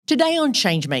Today on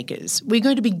Changemakers, we're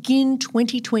going to begin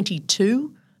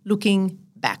 2022 looking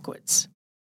backwards.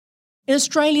 In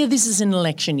Australia, this is an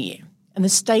election year, and the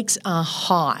stakes are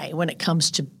high when it comes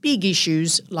to big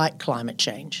issues like climate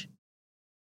change.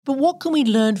 But what can we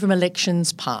learn from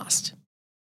elections past?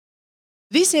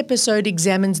 This episode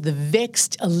examines the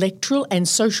vexed electoral and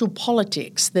social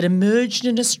politics that emerged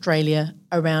in Australia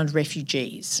around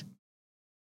refugees.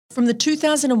 From the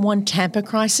 2001 Tampa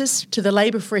crisis to the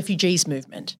Labour for Refugees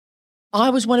movement, I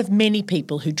was one of many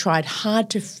people who tried hard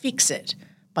to fix it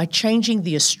by changing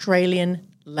the Australian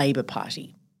Labor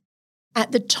Party.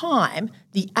 At the time,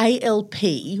 the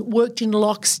ALP worked in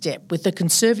lockstep with the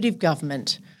Conservative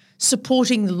government,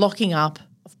 supporting the locking up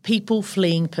of people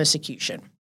fleeing persecution.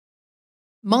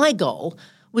 My goal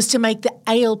was to make the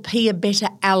ALP a better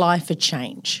ally for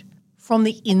change, from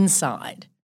the inside.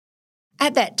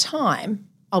 At that time,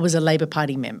 I was a Labor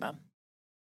Party member.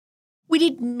 We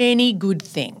did many good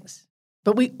things,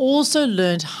 but we also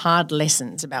learned hard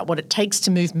lessons about what it takes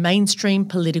to move mainstream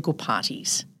political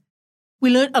parties. We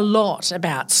learnt a lot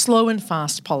about slow and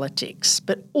fast politics,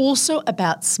 but also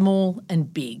about small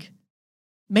and big.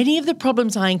 Many of the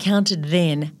problems I encountered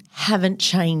then haven't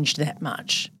changed that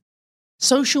much.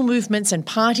 Social movements and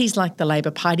parties like the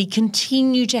Labor Party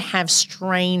continue to have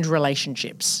strained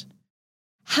relationships.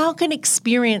 How can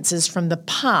experiences from the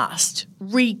past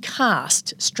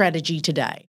recast strategy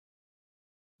today?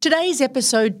 Today's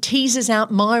episode teases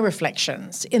out my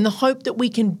reflections in the hope that we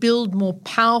can build more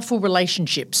powerful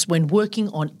relationships when working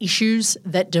on issues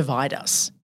that divide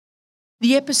us.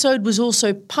 The episode was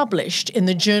also published in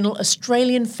the journal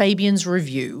Australian Fabians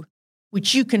Review,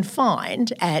 which you can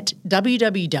find at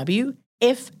www.fabians,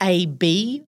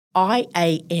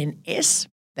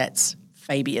 that's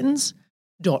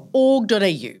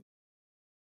fabians.org.au.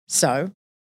 So,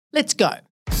 let's go.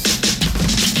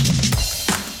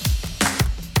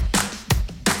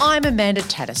 I'm Amanda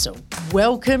Tattersall.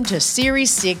 Welcome to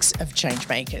Series 6 of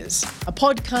Changemakers, a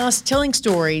podcast telling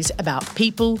stories about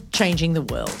people changing the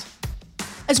world.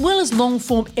 As well as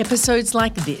long-form episodes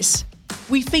like this,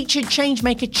 we feature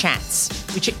Changemaker Chats,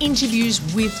 which are interviews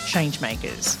with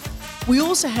changemakers. We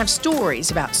also have stories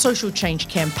about social change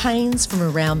campaigns from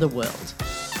around the world.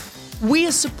 We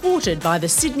are supported by the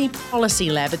Sydney Policy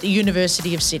Lab at the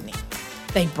University of Sydney.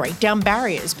 They break down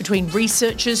barriers between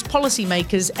researchers,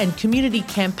 policymakers and community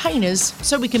campaigners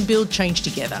so we can build change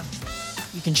together.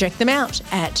 You can check them out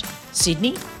at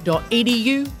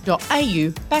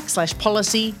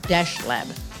sydney.edu.au/policy-lab.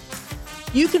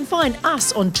 You can find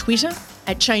us on Twitter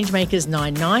at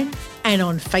Changemakers99 and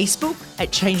on Facebook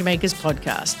at Changemakers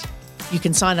Podcast. You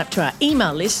can sign up to our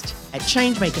email list at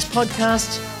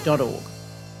changemakerspodcast.org.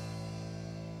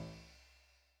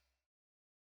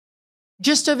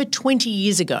 Just over 20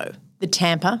 years ago, the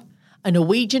Tampa, a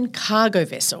Norwegian cargo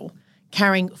vessel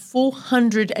carrying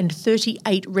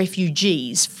 438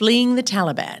 refugees fleeing the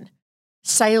Taliban,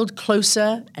 sailed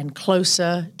closer and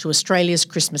closer to Australia's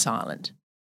Christmas Island.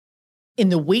 In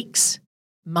the weeks,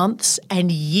 months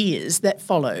and years that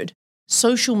followed,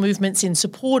 social movements in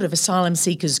support of asylum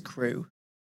seekers grew.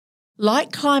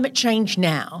 Like climate change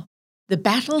now, the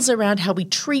battles around how we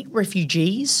treat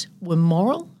refugees were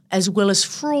moral as well as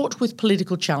fraught with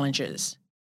political challenges.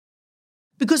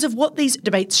 Because of what these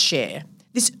debates share,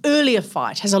 this earlier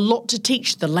fight has a lot to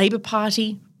teach the Labor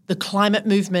Party, the climate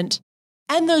movement,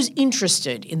 and those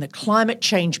interested in the climate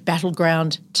change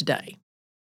battleground today.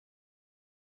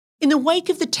 In the wake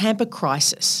of the Tampa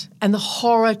crisis and the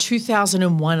horror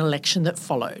 2001 election that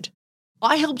followed,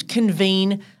 I helped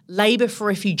convene Labour for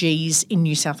Refugees in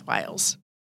New South Wales.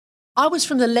 I was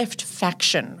from the left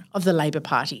faction of the Labor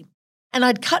Party, and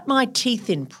I'd cut my teeth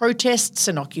in protests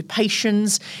and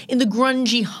occupations in the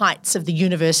grungy heights of the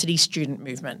university student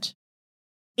movement.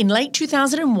 In late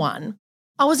 2001,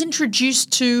 I was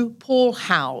introduced to Paul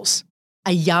Howes,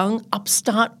 a young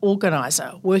upstart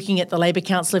organiser working at the Labor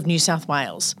Council of New South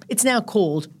Wales. It's now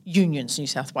called Unions New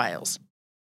South Wales.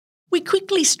 We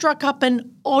quickly struck up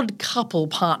an odd couple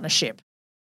partnership.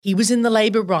 He was in the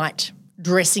Labor right,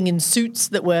 dressing in suits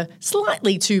that were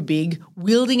slightly too big,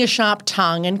 wielding a sharp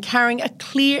tongue and carrying a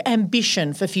clear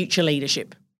ambition for future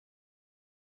leadership.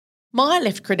 My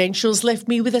left credentials left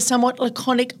me with a somewhat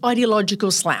laconic ideological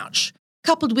slouch,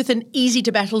 coupled with an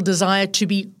easy-to-battle desire to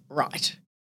be right.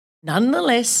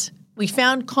 Nonetheless, we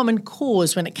found common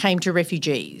cause when it came to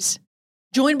refugees.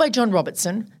 Joined by John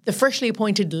Robertson, the freshly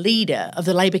appointed leader of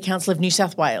the Labor Council of New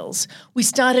South Wales, we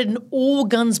started an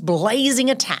all-guns-blazing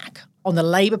attack on the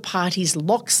Labor Party's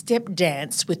lockstep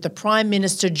dance with the Prime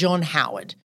Minister John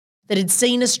Howard that had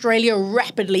seen Australia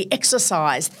rapidly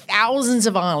exorcise thousands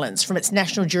of islands from its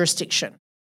national jurisdiction,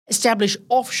 establish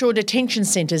offshore detention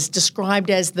centres described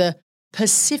as the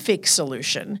Pacific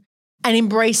solution, and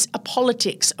embrace a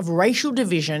politics of racial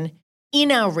division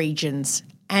in our regions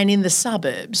and in the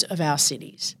suburbs of our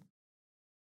cities.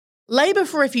 Labor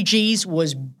for Refugees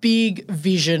was big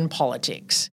vision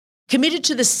politics. Committed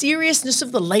to the seriousness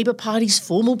of the Labor Party's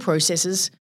formal processes,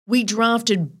 we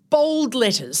drafted bold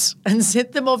letters and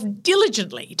sent them off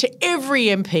diligently to every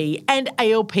MP and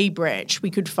ALP branch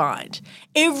we could find,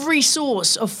 every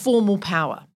source of formal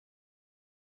power.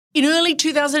 In early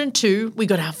 2002, we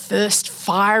got our first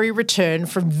fiery return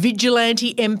from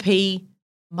vigilante MP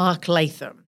Mark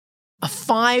Latham, a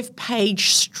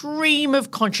 5-page stream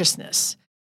of consciousness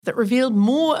that revealed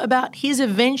more about his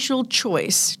eventual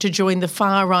choice to join the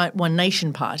far-right One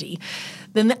Nation Party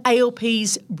than the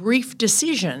ALP's brief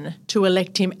decision to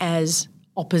elect him as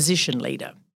opposition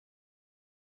leader.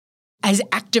 As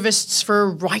activists for a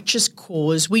righteous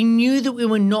cause, we knew that we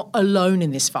were not alone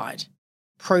in this fight.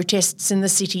 Protests in the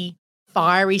city,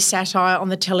 fiery satire on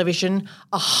the television,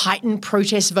 a heightened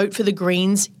protest vote for the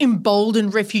Greens,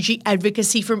 emboldened refugee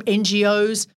advocacy from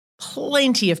NGOs,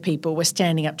 plenty of people were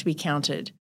standing up to be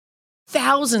counted.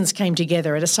 Thousands came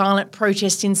together at a silent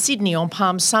protest in Sydney on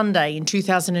Palm Sunday in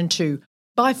 2002,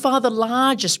 by far the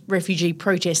largest refugee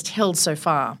protest held so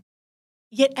far.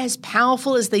 Yet as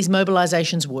powerful as these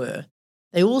mobilisations were,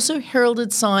 they also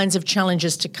heralded signs of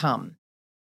challenges to come.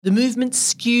 The movement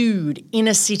skewed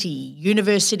inner city,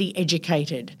 university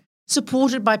educated,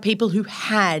 supported by people who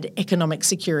had economic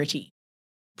security.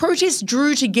 Protests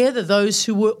drew together those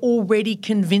who were already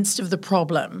convinced of the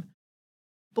problem.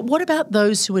 But what about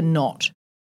those who were not?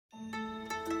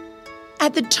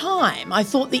 At the time, I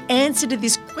thought the answer to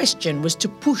this question was to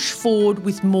push forward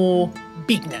with more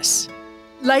bigness.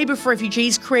 Labor for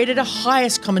Refugees created a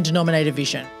highest common denominator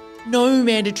vision. No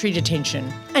mandatory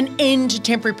detention, an end to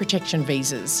temporary protection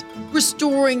visas,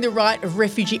 restoring the right of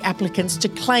refugee applicants to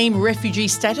claim refugee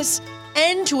status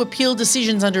and to appeal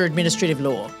decisions under administrative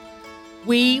law.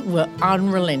 We were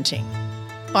unrelenting.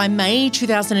 By May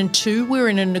 2002, we were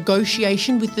in a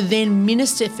negotiation with the then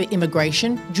Minister for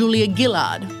Immigration, Julia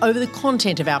Gillard, over the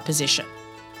content of our position.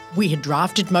 We had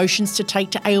drafted motions to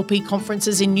take to ALP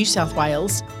conferences in New South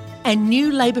Wales, and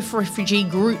new Labor for Refugee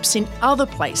groups in other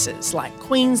places like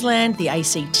Queensland, the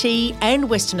ACT and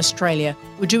Western Australia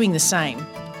were doing the same.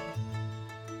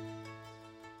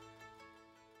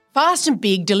 Fast and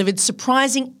Big delivered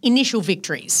surprising initial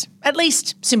victories, at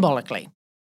least symbolically.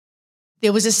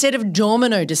 There was a set of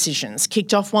domino decisions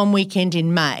kicked off one weekend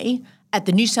in May at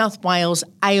the New South Wales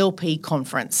ALP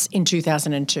conference in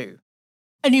 2002.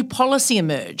 A new policy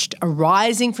emerged,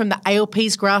 arising from the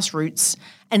ALP's grassroots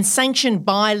and sanctioned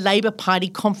by Labor Party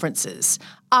conferences,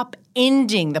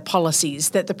 upending the policies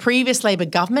that the previous Labor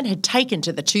government had taken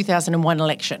to the 2001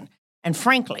 election, and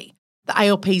frankly, the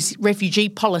ALP's refugee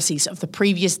policies of the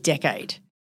previous decade.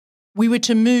 We were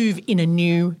to move in a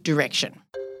new direction.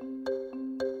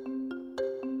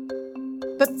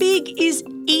 But big is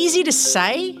easy to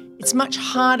say, it's much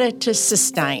harder to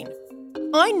sustain.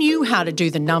 I knew how to do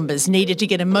the numbers needed to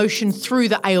get a motion through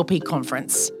the ALP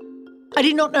conference. I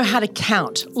did not know how to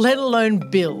count, let alone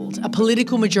build, a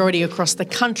political majority across the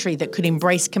country that could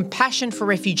embrace compassion for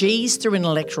refugees through an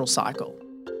electoral cycle.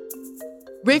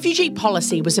 Refugee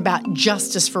policy was about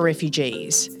justice for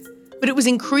refugees, but it was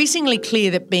increasingly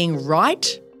clear that being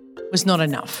right was not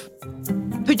enough.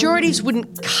 Pejoratives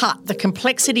wouldn't cut the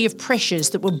complexity of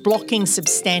pressures that were blocking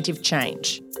substantive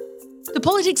change. The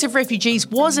politics of refugees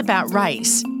was about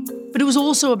race, but it was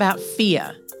also about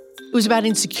fear. It was about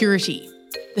insecurity,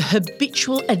 the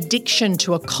habitual addiction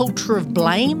to a culture of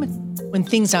blame when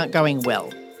things aren't going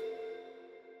well.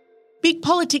 Big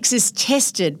politics is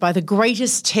tested by the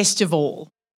greatest test of all,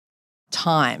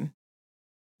 time.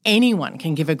 Anyone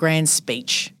can give a grand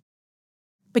speech.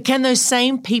 But can those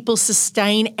same people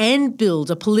sustain and build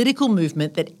a political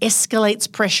movement that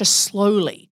escalates pressure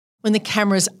slowly when the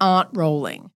cameras aren't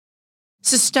rolling?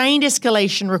 Sustained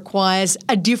escalation requires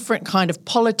a different kind of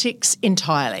politics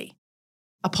entirely,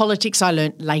 a politics I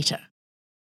learnt later.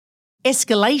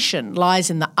 Escalation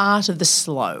lies in the art of the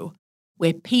slow,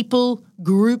 where people,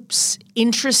 groups,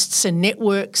 interests and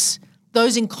networks,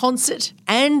 those in concert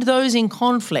and those in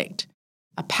conflict,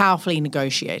 are powerfully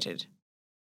negotiated.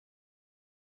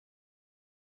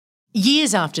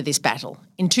 Years after this battle,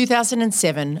 in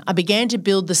 2007, I began to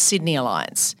build the Sydney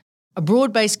Alliance, a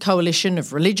broad-based coalition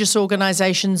of religious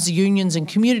organisations, unions and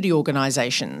community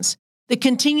organisations that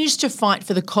continues to fight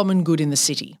for the common good in the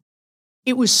city.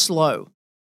 It was slow,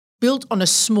 built on a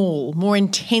small, more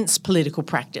intense political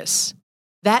practice,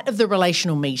 that of the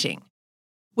relational meeting,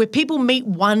 where people meet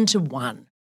one-to-one.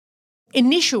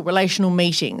 Initial relational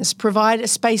meetings provide a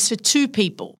space for two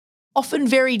people, often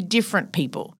very different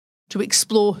people, to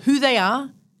explore who they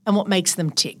are and what makes them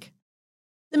tick.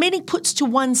 The meeting puts to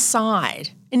one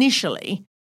side, initially,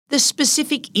 the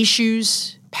specific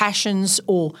issues, passions,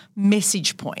 or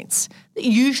message points that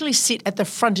usually sit at the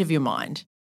front of your mind,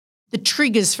 the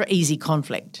triggers for easy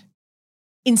conflict.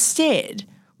 Instead,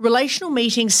 relational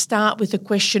meetings start with the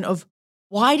question of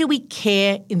why do we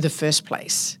care in the first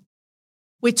place?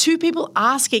 Where two people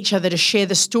ask each other to share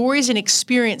the stories and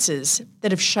experiences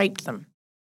that have shaped them.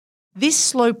 This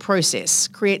slow process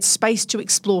creates space to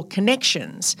explore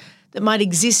connections that might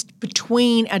exist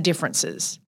between our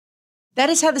differences. That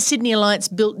is how the Sydney Alliance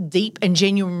built deep and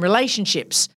genuine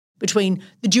relationships between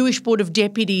the Jewish Board of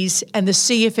Deputies and the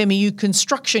CFMEU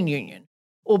Construction Union,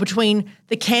 or between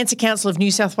the Cancer Council of New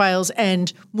South Wales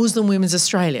and Muslim Women's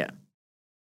Australia.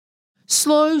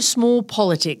 Slow, small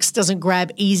politics doesn't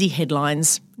grab easy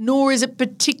headlines, nor is it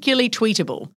particularly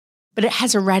tweetable, but it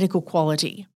has a radical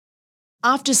quality.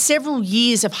 After several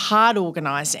years of hard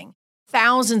organising,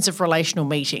 thousands of relational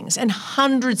meetings and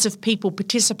hundreds of people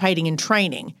participating in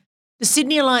training, the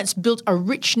Sydney Alliance built a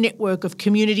rich network of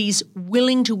communities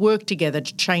willing to work together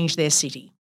to change their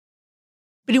city.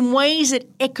 But in ways that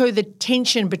echo the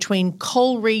tension between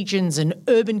coal regions and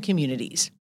urban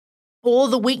communities, or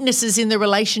the weaknesses in the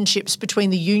relationships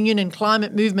between the union and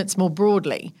climate movements more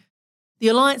broadly, the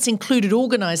Alliance included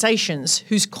organisations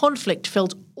whose conflict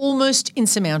felt almost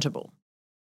insurmountable.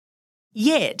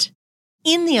 Yet,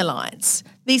 in the Alliance,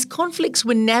 these conflicts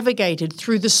were navigated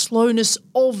through the slowness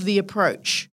of the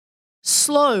approach.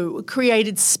 Slow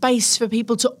created space for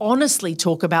people to honestly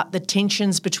talk about the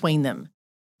tensions between them.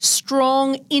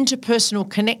 Strong interpersonal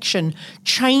connection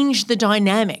changed the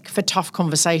dynamic for tough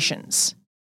conversations.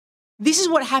 This is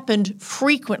what happened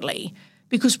frequently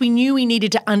because we knew we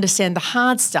needed to understand the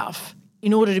hard stuff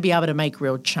in order to be able to make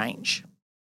real change.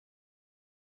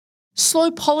 Slow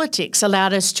politics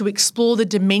allowed us to explore the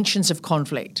dimensions of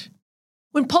conflict.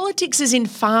 When politics is in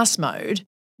fast mode,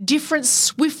 difference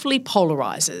swiftly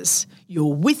polarises.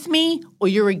 You're with me or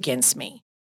you're against me.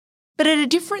 But at a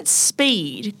different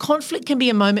speed, conflict can be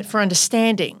a moment for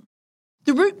understanding.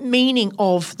 The root meaning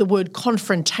of the word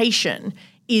confrontation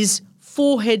is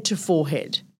forehead to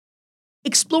forehead.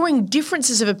 Exploring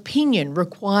differences of opinion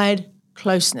required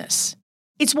closeness.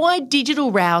 It's why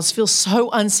digital rows feel so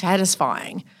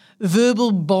unsatisfying.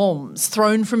 Verbal bombs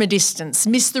thrown from a distance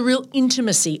miss the real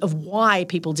intimacy of why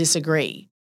people disagree.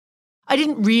 I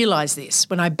didn't realise this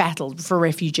when I battled for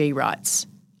refugee rights.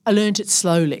 I learnt it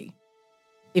slowly,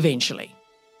 eventually.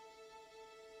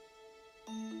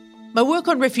 My work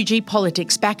on refugee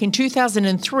politics back in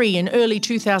 2003 and early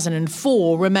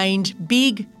 2004 remained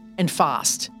big and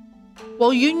fast.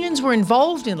 While unions were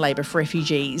involved in Labour for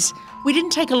Refugees, we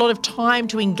didn't take a lot of time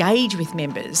to engage with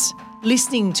members,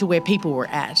 listening to where people were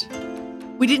at.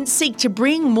 We didn't seek to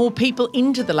bring more people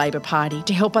into the Labour Party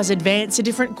to help us advance a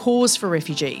different cause for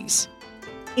refugees.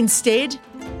 Instead,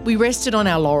 we rested on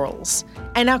our laurels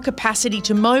and our capacity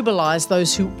to mobilise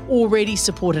those who already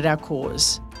supported our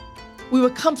cause. We were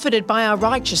comforted by our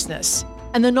righteousness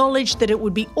and the knowledge that it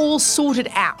would be all sorted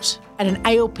out at an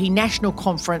ALP national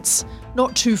conference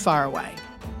not too far away.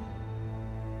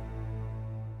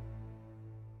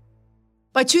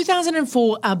 By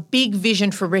 2004, our big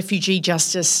vision for refugee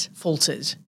justice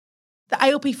faltered. The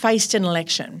ALP faced an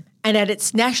election, and at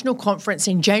its national conference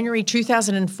in January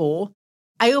 2004,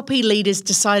 ALP leaders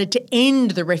decided to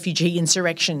end the refugee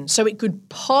insurrection so it could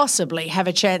possibly have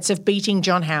a chance of beating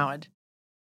John Howard.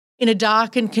 In a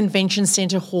darkened convention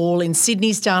centre hall in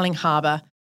Sydney's Darling Harbour,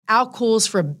 our calls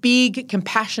for a big,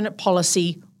 compassionate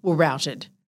policy were routed.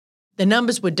 The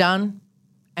numbers were done,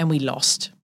 and we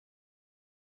lost.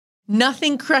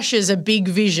 Nothing crushes a big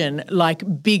vision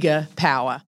like bigger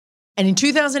power. And in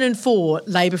 2004,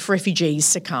 Labour for Refugees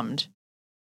succumbed.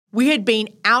 We had been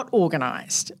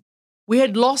out-organised. We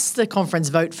had lost the conference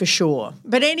vote for sure,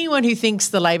 but anyone who thinks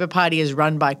the Labour Party is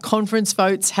run by conference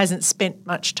votes hasn't spent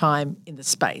much time in the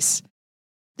space.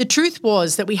 The truth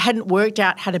was that we hadn't worked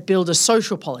out how to build a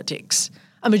social politics,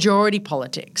 a majority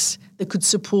politics, that could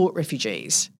support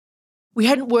refugees. We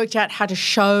hadn't worked out how to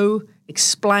show,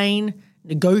 explain,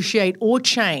 negotiate or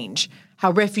change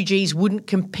how refugees wouldn't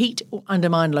compete or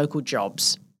undermine local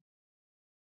jobs.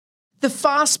 The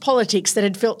fast politics that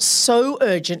had felt so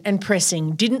urgent and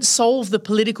pressing didn't solve the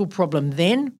political problem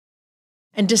then,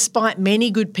 and despite many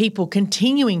good people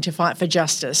continuing to fight for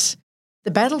justice,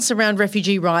 the battles around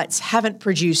refugee rights haven't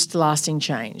produced lasting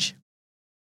change.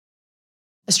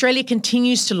 Australia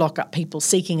continues to lock up people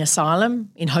seeking asylum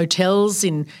in hotels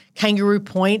in Kangaroo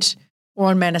Point or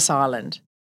on Manus Island.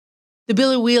 The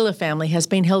Biloela family has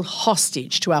been held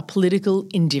hostage to our political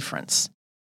indifference.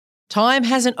 Time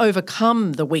hasn't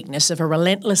overcome the weakness of a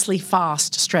relentlessly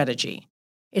fast strategy.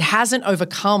 It hasn't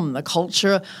overcome the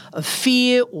culture of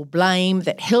fear or blame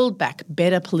that held back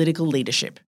better political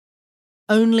leadership.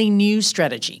 Only new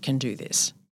strategy can do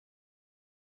this.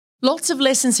 Lots of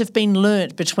lessons have been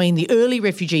learnt between the early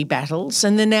refugee battles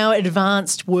and the now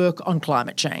advanced work on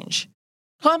climate change.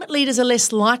 Climate leaders are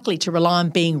less likely to rely on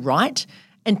being right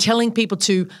and telling people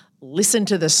to listen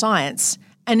to the science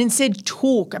and instead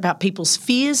talk about people's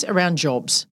fears around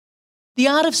jobs. The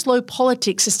art of slow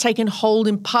politics has taken hold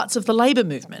in parts of the labour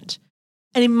movement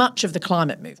and in much of the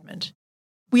climate movement.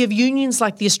 We have unions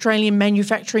like the Australian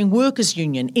Manufacturing Workers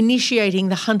Union initiating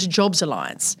the Hunter Jobs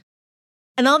Alliance,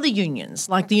 and other unions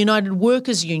like the United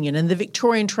Workers Union and the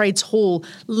Victorian Trades Hall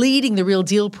leading the Real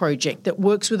Deal project that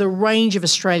works with a range of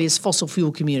Australia's fossil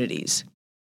fuel communities.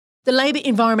 The Labor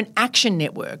Environment Action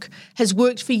Network has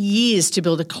worked for years to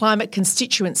build a climate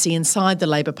constituency inside the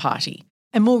Labor Party.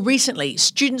 And more recently,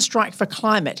 Student Strike for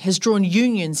Climate has drawn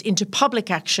unions into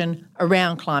public action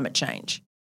around climate change.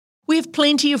 We have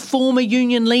plenty of former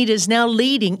union leaders now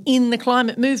leading in the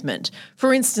climate movement,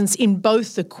 for instance in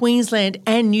both the Queensland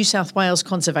and New South Wales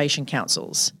Conservation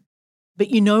Councils.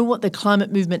 But you know what the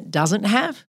climate movement doesn't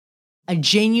have? A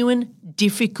genuine,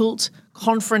 difficult,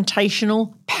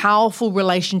 confrontational, powerful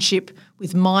relationship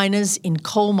with miners in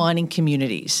coal mining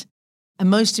communities, and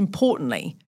most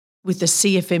importantly, with the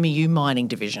CFMEU mining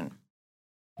division.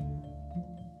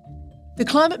 The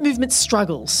climate movement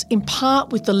struggles in part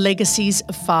with the legacies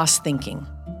of fast thinking.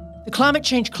 The climate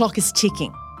change clock is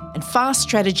ticking, and fast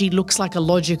strategy looks like a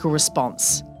logical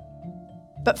response.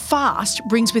 But fast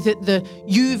brings with it the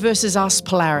you versus us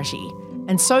polarity,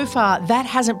 and so far that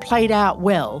hasn't played out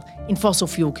well in fossil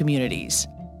fuel communities.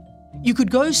 You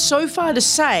could go so far to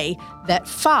say that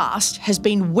fast has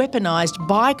been weaponised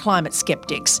by climate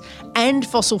skeptics and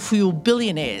fossil fuel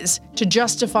billionaires to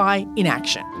justify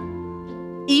inaction.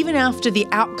 Even after the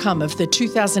outcome of the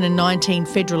 2019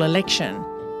 federal election,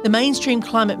 the mainstream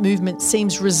climate movement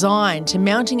seems resigned to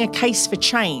mounting a case for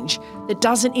change that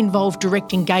doesn't involve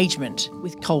direct engagement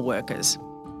with coal workers.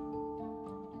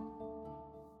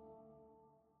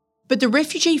 But the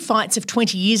refugee fights of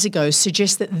 20 years ago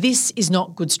suggest that this is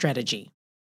not good strategy.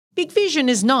 Big vision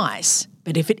is nice,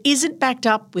 but if it isn't backed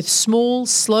up with small,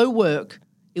 slow work,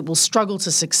 it will struggle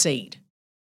to succeed.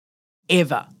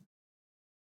 Ever.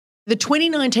 The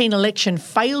 2019 election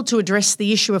failed to address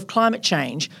the issue of climate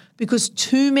change because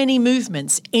too many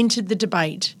movements entered the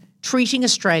debate, treating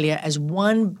Australia as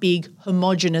one big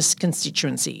homogenous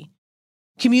constituency.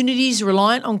 Communities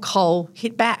reliant on coal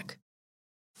hit back.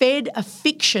 Fed a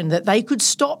fiction that they could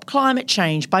stop climate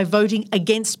change by voting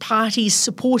against parties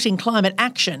supporting climate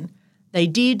action, they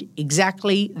did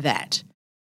exactly that.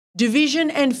 Division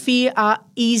and fear are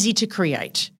easy to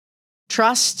create.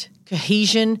 Trust,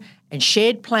 cohesion, and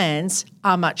shared plans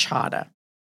are much harder.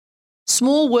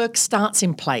 Small work starts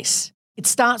in place. It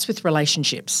starts with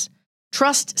relationships.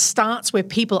 Trust starts where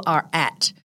people are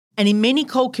at. And in many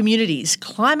coal communities,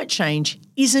 climate change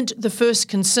isn't the first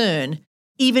concern,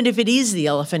 even if it is the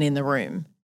elephant in the room.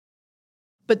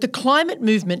 But the climate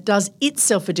movement does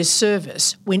itself a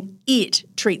disservice when it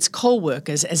treats coal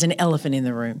workers as an elephant in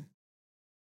the room.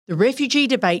 The refugee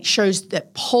debate shows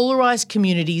that polarised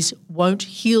communities won't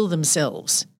heal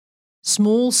themselves.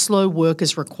 Small, slow work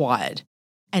is required,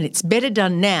 and it's better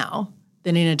done now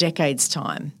than in a decade's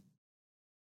time.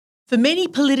 For many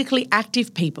politically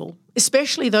active people,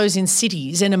 especially those in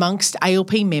cities and amongst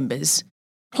ALP members,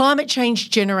 climate change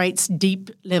generates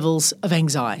deep levels of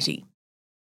anxiety.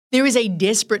 There is a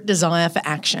desperate desire for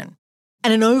action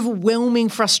and an overwhelming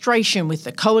frustration with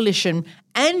the Coalition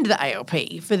and the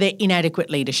ALP for their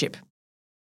inadequate leadership.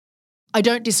 I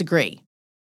don't disagree,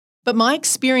 but my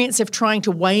experience of trying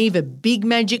to wave a big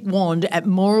magic wand at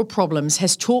moral problems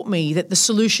has taught me that the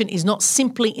solution is not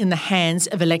simply in the hands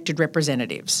of elected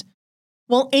representatives.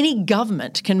 While any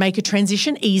government can make a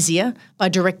transition easier by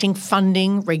directing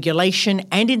funding, regulation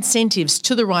and incentives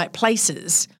to the right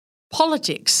places,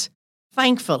 politics,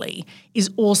 thankfully,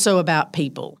 is also about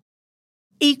people.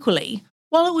 Equally,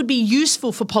 while it would be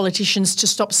useful for politicians to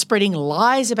stop spreading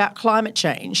lies about climate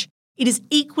change, it is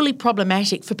equally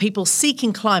problematic for people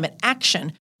seeking climate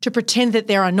action to pretend that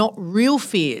there are not real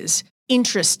fears,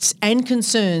 interests and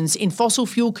concerns in fossil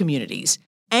fuel communities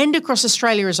and across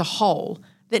Australia as a whole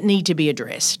that need to be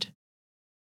addressed.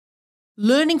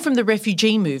 Learning from the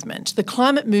refugee movement, the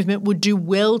climate movement would do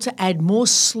well to add more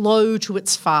slow to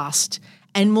its fast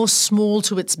and more small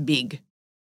to its big.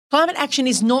 Climate action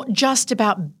is not just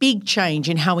about big change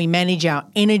in how we manage our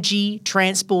energy,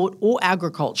 transport or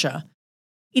agriculture.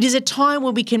 It is a time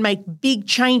where we can make big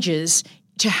changes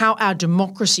to how our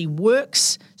democracy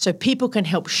works so people can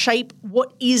help shape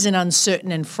what is an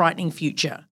uncertain and frightening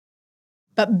future.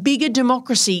 But bigger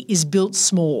democracy is built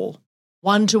small,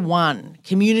 one-to-one,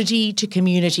 community to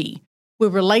community, where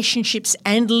relationships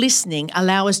and listening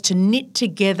allow us to knit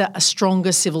together a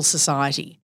stronger civil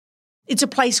society. It's a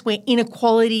place where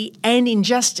inequality and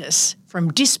injustice,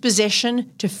 from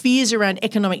dispossession to fears around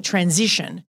economic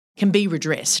transition, can be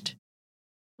redressed.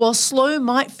 While slow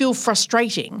might feel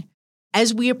frustrating,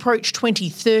 as we approach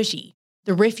 2030,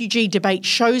 the refugee debate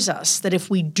shows us that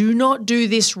if we do not do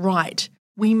this right,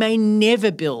 we may never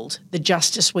build the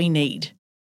justice we need.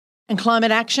 And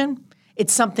climate action?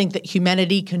 It's something that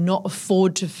humanity cannot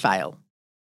afford to fail.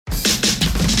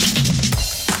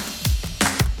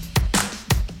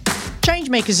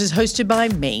 Changemakers is hosted by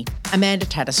me, Amanda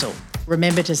Tattersall.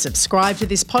 Remember to subscribe to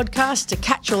this podcast to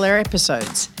catch all our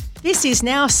episodes. This is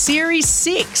now Series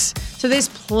 6, so there's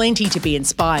plenty to be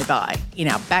inspired by in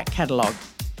our back catalogue.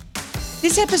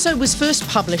 This episode was first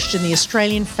published in the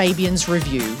Australian Fabians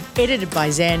Review, edited by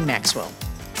Zan Maxwell.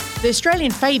 The Australian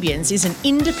Fabians is an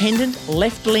independent,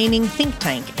 left-leaning think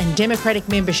tank and democratic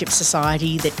membership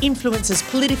society that influences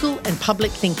political and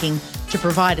public thinking to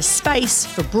provide a space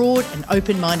for broad and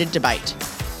open-minded debate.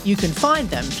 You can find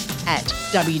them at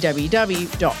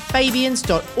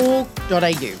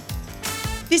www.fabians.org.au.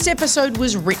 This episode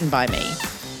was written by me.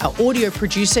 Our audio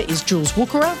producer is Jules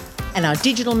Wookera, and our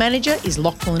digital manager is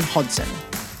Lachlan Hodson.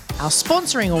 Our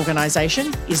sponsoring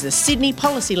organisation is the Sydney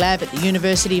Policy Lab at the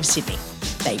University of Sydney.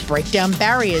 They break down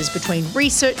barriers between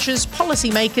researchers,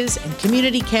 policymakers and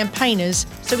community campaigners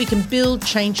so we can build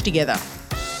change together.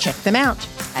 Check them out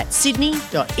at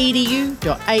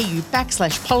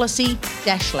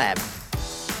sydney.edu.au/policy-lab.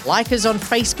 Like us on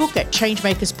Facebook at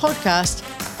Changemakers Podcast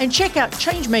and check out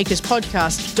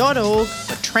changemakerspodcast.org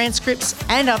for transcripts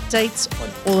and updates on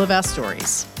all of our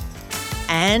stories.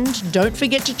 And don't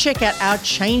forget to check out our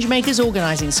Changemakers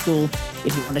Organising School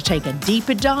if you want to take a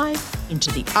deeper dive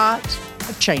into the art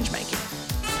of changemaking.